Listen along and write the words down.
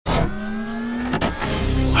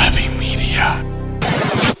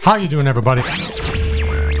How you doing, everybody?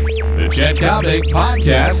 The Chet Coppock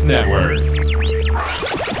Podcast Network.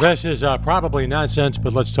 This is probably nonsense,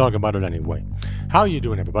 but let's talk about it anyway. How you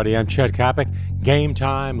doing, everybody? I'm Chet Coppock. Game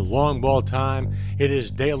time, long ball time. It is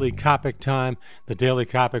Daily Coppock time. The Daily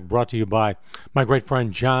Coppock brought to you by my great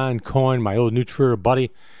friend John Coyne, my old New Trier buddy.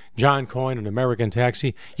 John Coyne and American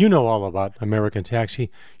Taxi. You know all about American Taxi,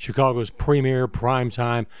 Chicago's premier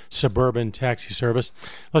primetime suburban taxi service.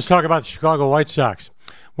 Let's talk about the Chicago White Sox.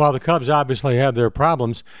 While the Cubs obviously have their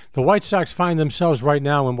problems, the White Sox find themselves right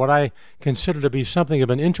now in what I consider to be something of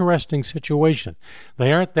an interesting situation.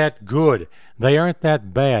 They aren't that good. They aren't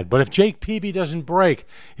that bad. But if Jake Peavy doesn't break,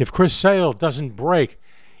 if Chris Sale doesn't break,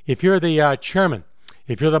 if you're the chairman,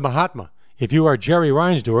 if you're the Mahatma, if you are Jerry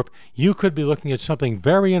Reinsdorf, you could be looking at something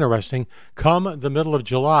very interesting come the middle of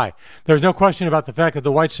July. There's no question about the fact that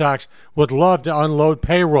the White Sox would love to unload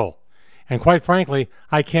payroll. And quite frankly,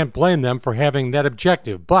 I can't blame them for having that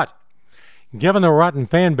objective. But given the rotten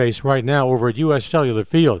fan base right now over at U.S. Cellular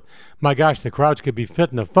Field, my gosh, the crowds could be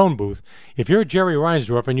fit in a phone booth. If you're Jerry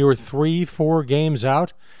Reinsdorf and you're 3-4 games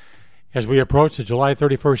out as we approach the July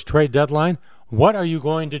 31st trade deadline, what are you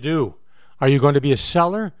going to do? Are you going to be a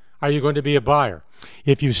seller? Are you going to be a buyer?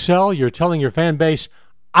 If you sell, you're telling your fan base,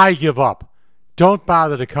 I give up. Don't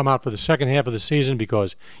bother to come out for the second half of the season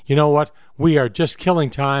because, you know what, we are just killing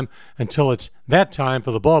time until it's that time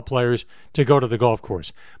for the ball players to go to the golf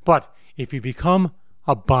course. But if you become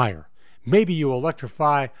a buyer, maybe you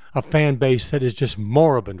electrify a fan base that is just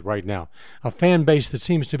moribund right now, a fan base that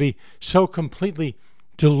seems to be so completely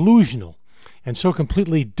delusional and so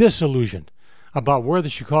completely disillusioned about where the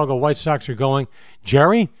Chicago White Sox are going.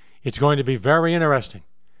 Jerry, it's going to be very interesting.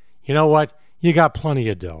 You know what? You got plenty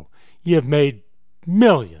of dough. You have made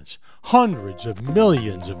millions, hundreds of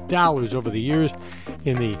millions of dollars over the years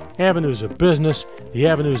in the avenues of business, the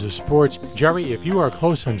avenues of sports. Jerry, if you are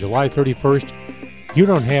close on July 31st, you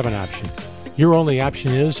don't have an option. Your only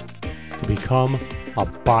option is to become a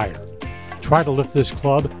buyer. Try to lift this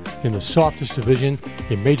club in the softest division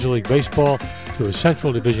in Major League Baseball to a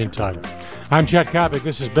Central Division title. I'm Chet Coppock.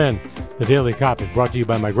 This has been the Daily Coppock, brought to you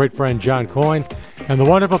by my great friend John Coyne and the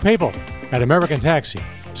wonderful people at American Taxi.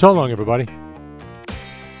 So long, everybody.